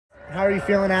How are you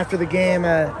feeling after the game?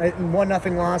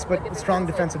 1-0 loss, but a strong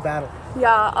defensive battle.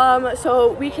 Yeah,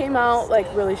 so we came out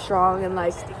like really strong, and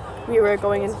like we were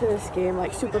going into this game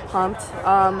like super pumped.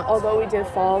 Although we did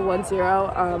fall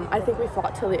 1-0, I think we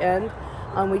fought till the end.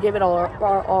 We gave it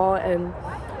our all, and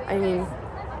I mean,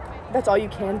 that's all you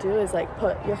can do is like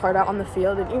put your heart out on the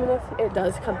field, and even if it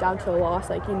does come down to a loss,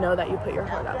 like you know that you put your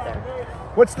heart out there.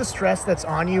 What's the stress that's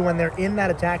on you when they're in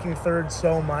that attacking third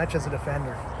so much as a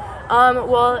defender?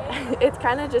 Well, it's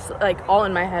kind of just like all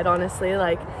in my head, honestly.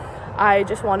 Like, I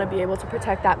just want to be able to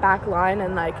protect that back line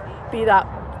and like being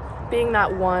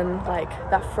that one, like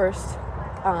that first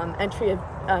entry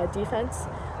of defense.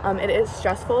 It is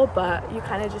stressful, but you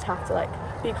kind of just have to like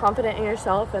be confident in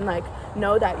yourself and like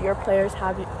know that your players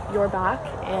have your back,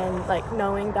 and like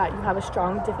knowing that you have a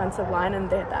strong defensive line and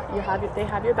they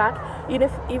have your back.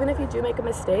 Even if you do make a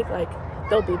mistake, like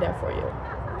they'll be there for you.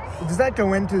 Does that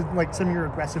go into like some of your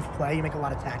aggressive play? You make a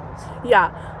lot of tackles.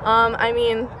 Yeah, I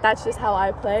mean, that's just how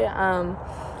I play.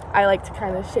 I like to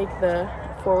kind of shake the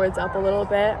forwards up a little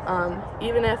bit.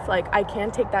 Even if like I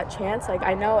can take that chance, like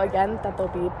I know again that they'll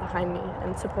be behind me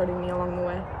and supporting me along the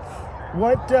way.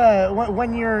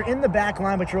 When you're in the back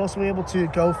line, but you're also able to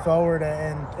go forward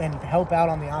and help out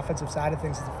on the offensive side of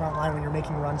things at the front line when you're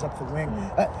making runs up the wing,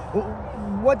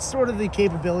 what's sort of the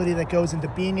capability that goes into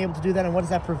being able to do that, and what does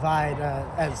that provide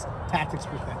as tactics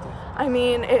perspective? I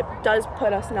mean, it does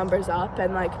put us numbers up,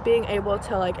 and like being able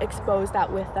to like expose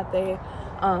that width that they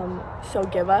so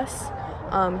give us,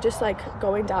 just like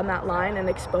going down that line and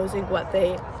exposing what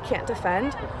they can't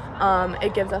defend.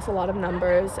 It gives us a lot of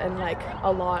numbers and like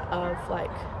a lot of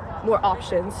like more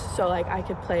options, so like I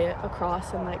could play it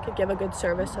across and like give a good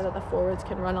service so that the forwards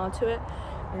can run onto it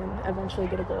and eventually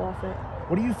get a goal off it.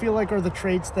 What do you feel like are the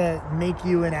traits that make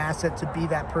you an asset to be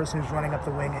that person who's running up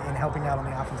the wing and helping out on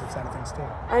the offensive side of things too?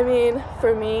 I mean,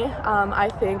 for me, I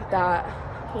think that,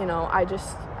 you know,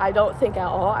 I don't think at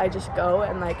all. I just go,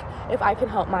 and like if I can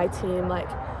help my team like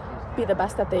be the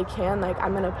best that they can, like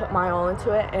I'm gonna put my all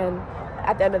into it, and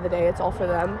at the end of the day, it's all for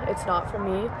them. It's not for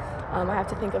me. I have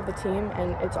to think of the team,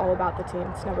 and it's all about the team.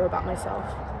 It's never about myself.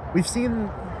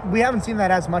 We haven't seen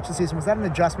that as much this season. Was that an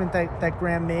adjustment that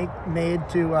Graham made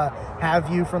to have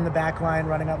you from the back line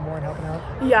running up more and helping out?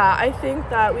 Yeah, I think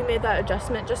that we made that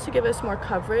adjustment just to give us more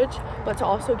coverage, but to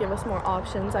also give us more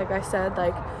options. Like I said,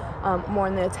 like more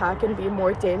in the attack and be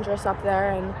more dangerous up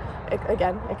there, and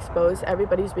again expose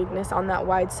everybody's weakness on that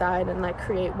wide side and like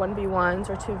create 1v1s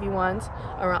or 2v1s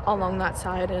along that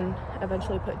side, and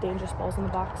eventually put dangerous balls in the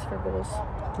box for goals.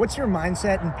 What's your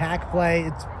mindset in pack play?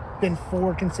 It's been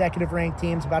 4 consecutive ranked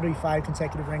teams, about to be 5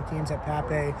 consecutive ranked teams at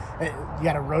Pape. You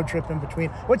got a road trip in between.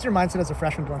 What's your mindset as a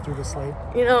freshman going through this slate?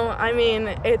 You know, I mean,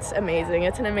 it's amazing.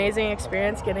 It's an amazing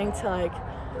experience getting to like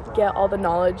get all the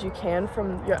knowledge you can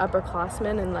from your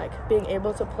upperclassmen, and like being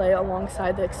able to play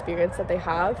alongside the experience that they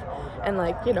have, and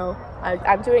like, you know,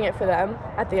 I'm doing it for them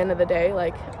at the end of the day.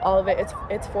 Like all of it,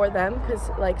 it's for them, because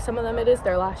like some of them it is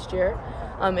their last year.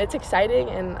 It's exciting,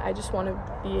 and I just want to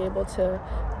be able to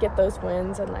get those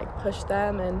wins and like push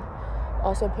them and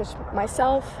also push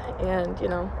myself, and you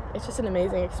know, it's just an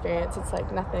amazing experience. It's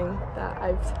like nothing that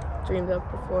I've dreamed of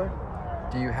before.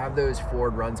 Do you have those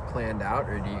forward runs planned out,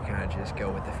 or do you kind of just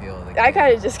go with the feel of the game? I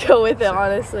kind of just go with it,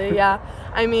 honestly. Yeah,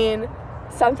 I mean,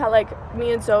 sometimes like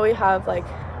me and Zoe have like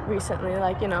recently,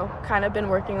 like, you know, kind of been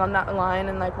working on that line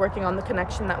and like working on the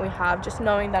connection that we have, just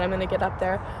knowing that I'm going to get up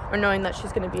there, or knowing that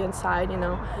she's going to be inside. You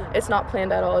know, it's not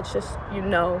planned at all. It's just, you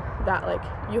know, that like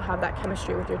you have that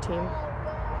chemistry with your team.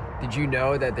 Did you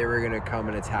know that they were going to come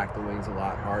and attack the wings a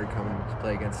lot hard coming to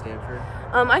play against Stanford?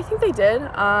 I think they did.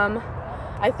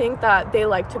 I think that they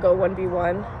like to go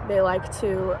 1v1. They like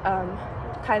to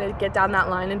kind of get down that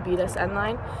line and beat us end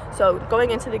line. So going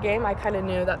into the game, I kind of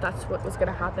knew that that's what was going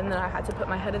to happen, that I had to put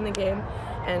my head in the game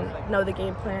and know the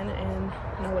game plan and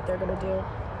know what they're going to do.